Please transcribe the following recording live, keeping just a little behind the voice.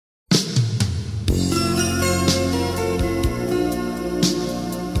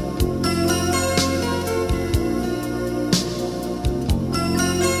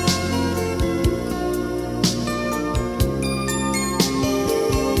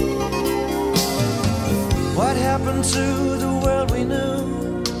What happened to the world we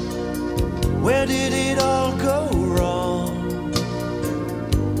knew? Where did it all go wrong?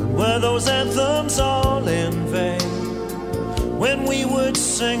 And were those anthems all in vain when we would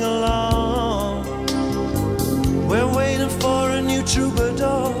sing along? We're waiting for a new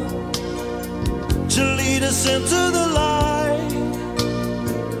troubadour to lead us into the light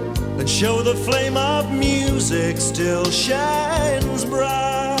and show the flame of music still shines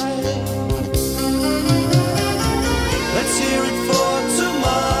bright. Let's hear it for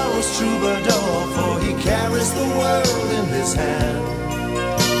tomorrow's troubadour, for he carries the world in his hand.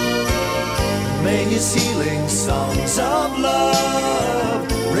 May his healing songs of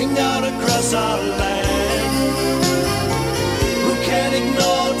love ring out across our land. Who can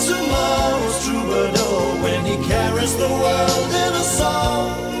ignore tomorrow's troubadour when he carries the world in a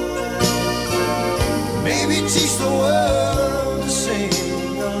song? Maybe teach the world to sing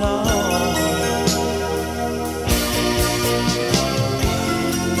along.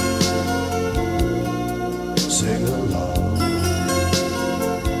 Sing along.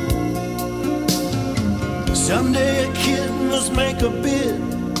 Someday a kid must make a bid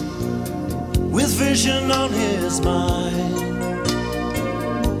with vision on his mind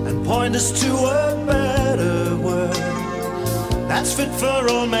and point us to a better world that's fit for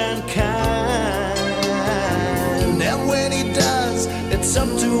all mankind. And when he does, it's up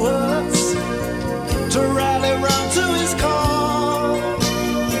to us to rally round to his call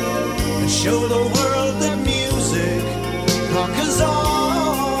and show the world that music conquers all.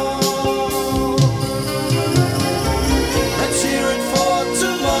 Let's hear it for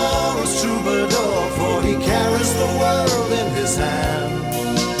tomorrow's troubadour, for he carries the world in his hand.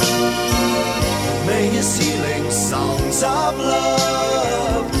 May his healing songs of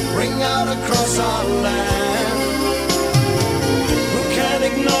love ring out across our land. Who can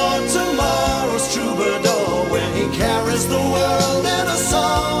ignore tomorrow's troubadour when he carries the world in a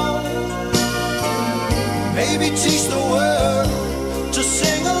song? Maybe teach the world to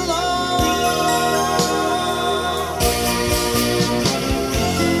sing along.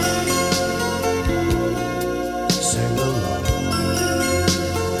 Sing along.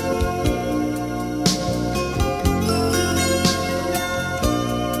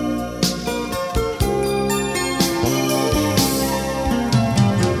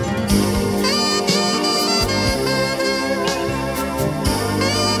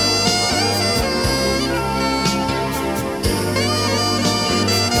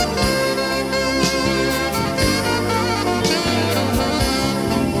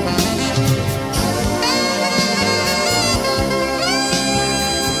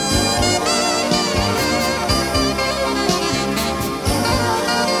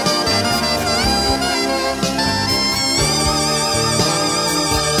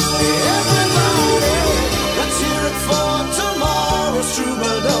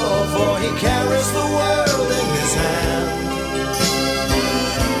 Troubadour, for he carries the world in his hand.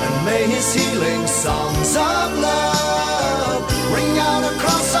 And may his healing songs of love ring out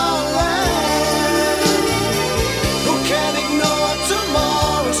across our land. Who can ignore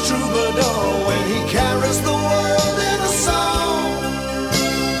tomorrow's troubadour when he carries the world in a song?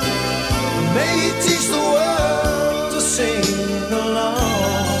 May he teach the world to sing along.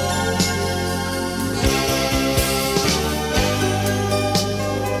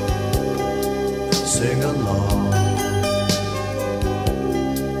 Sing along.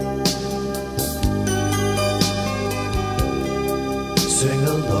 Sing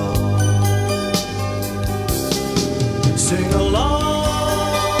along. Sing along.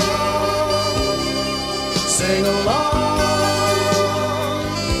 Sing along.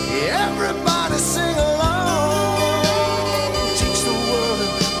 Everybody sing along. Teach the world a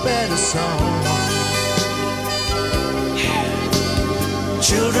better song.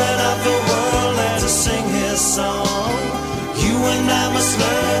 Children of the world, let us sing his song. You and I must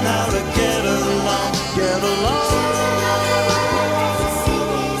learn how to get along. Get along.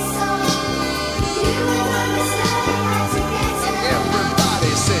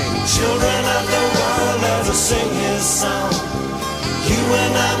 Everybody sing. Children of the world, let us sing his song. You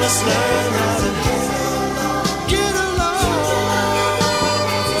and I must learn how to get along.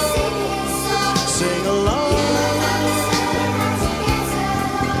 Sing along.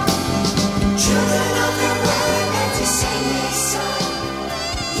 Children of the world, let us sing his song.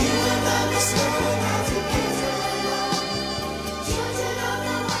 You and I must learn how to get along. Children of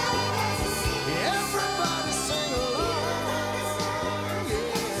the world, let us sing. Everybody sing along.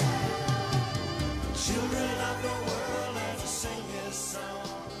 Yeah. Children of the world, let us sing his song.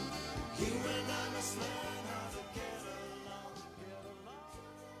 You and I must learn.